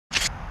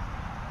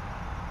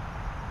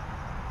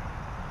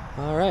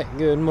Alright,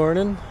 good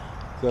morning.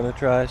 Gonna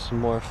try some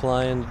more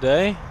flying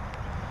today.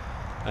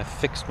 I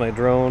fixed my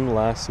drone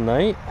last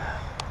night,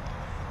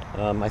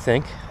 I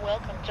think.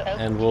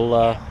 And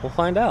we'll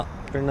find out.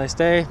 Pretty nice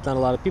day, not a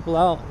lot of people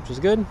out, which is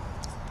good.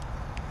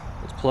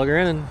 Let's plug her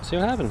in and see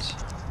what happens.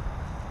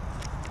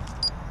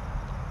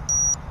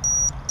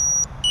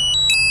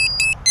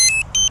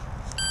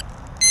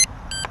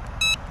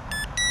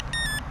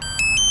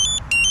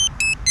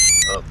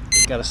 Oh,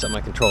 gotta set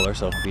my controller,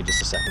 so it'll be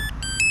just a second.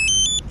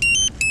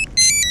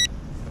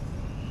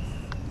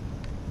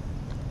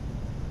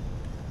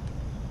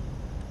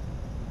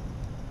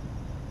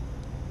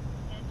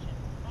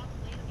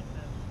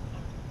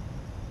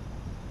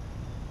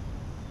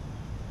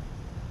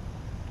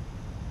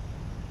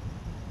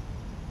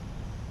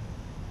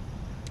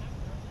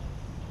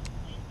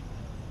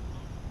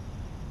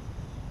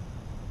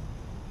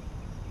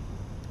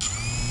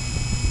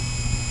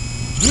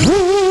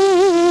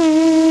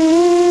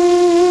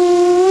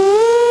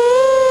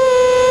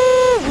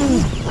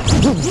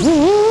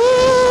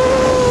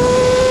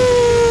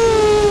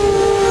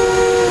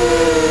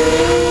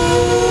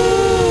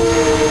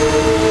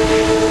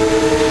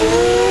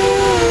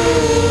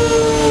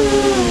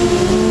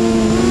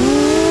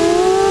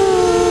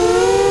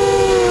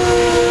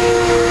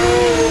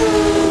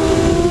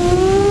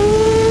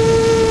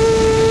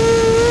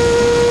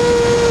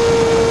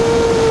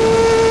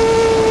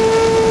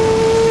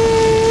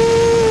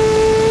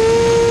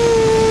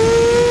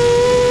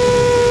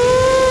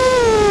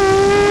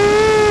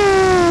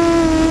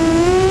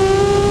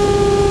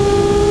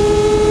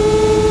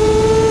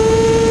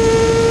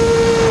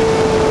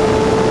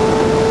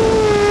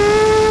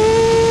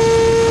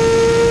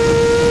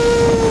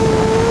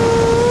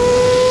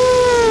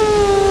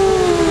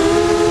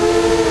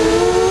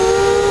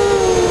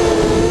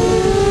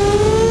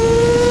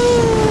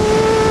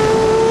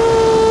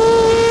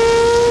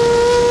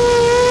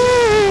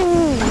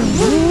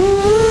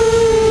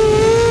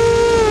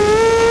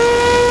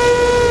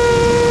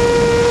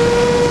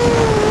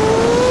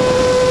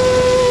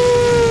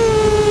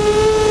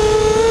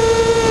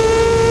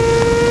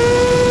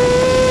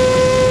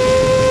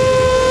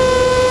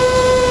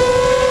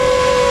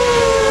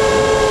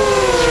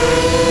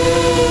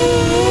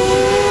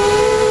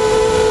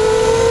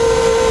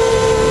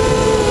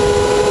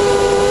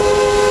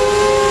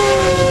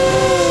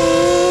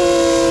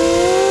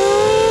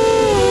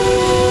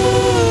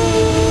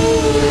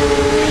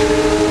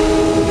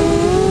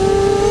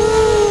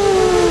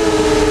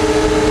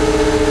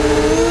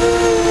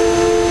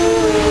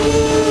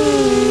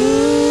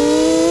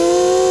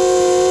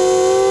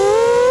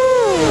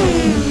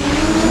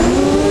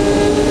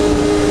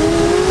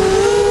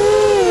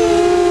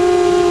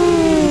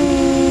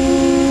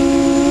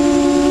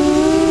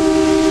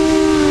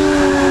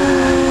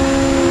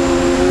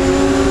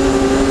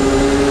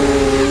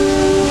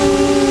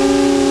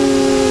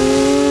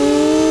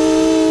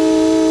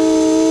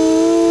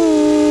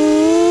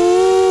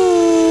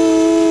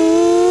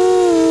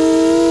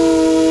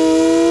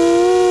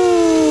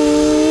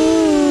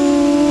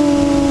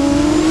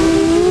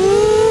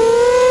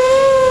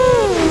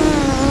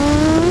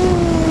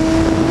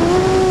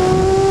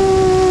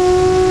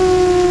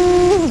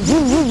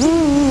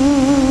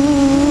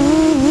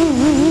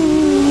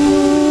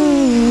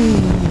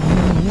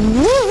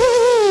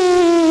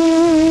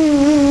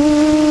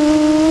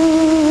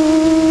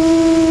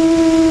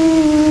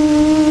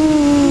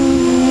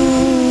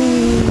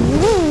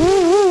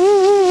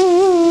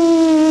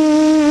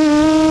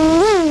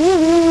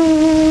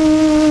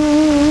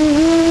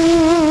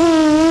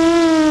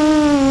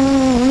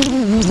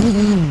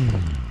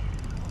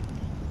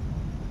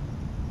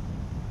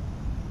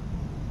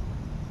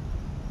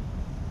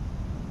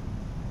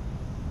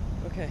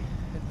 Okay,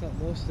 it felt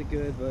mostly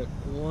good, but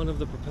one of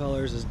the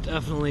propellers is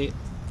definitely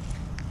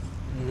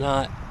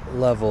not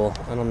level,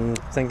 and I'm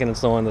thinking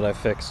it's the one that I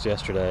fixed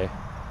yesterday,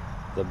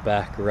 the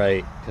back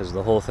right, because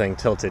the whole thing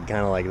tilted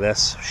kind of like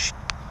this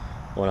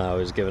when I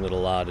was giving it a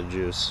lot of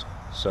juice.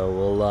 So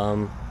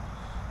we'll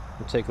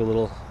take a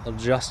little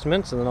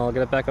adjustment, and then I'll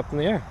get it back up in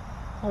the air.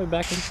 I'll be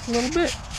back in a little bit.